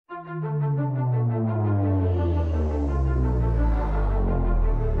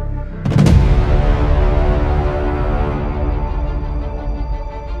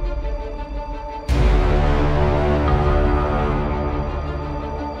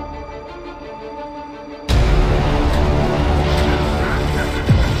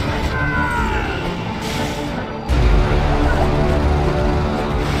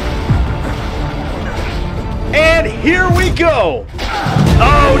go!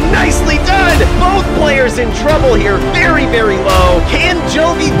 Oh, nicely done! Both players in trouble here, very, very low. Can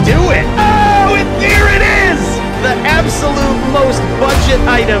Jovi do it? Oh, and there it is! The absolute most budget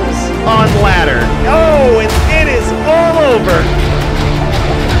items on ladder. Oh, and it is all over.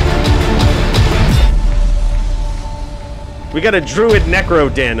 We got a Druid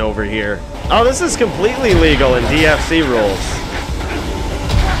Necro Den over here. Oh, this is completely legal in DFC rules.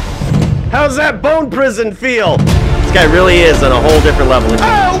 How's that bone prison feel? This guy really is on a whole different level.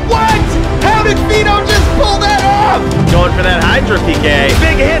 Oh, what? How did Vito just pull that off? Going for that Hydra PK.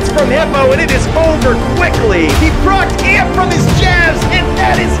 Big hits from Hippo, and it is over quickly. He procced Amp from his jabs, and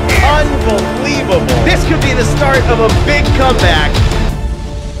that is unbelievable. This could be the start of a big comeback.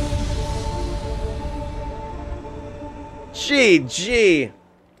 GG.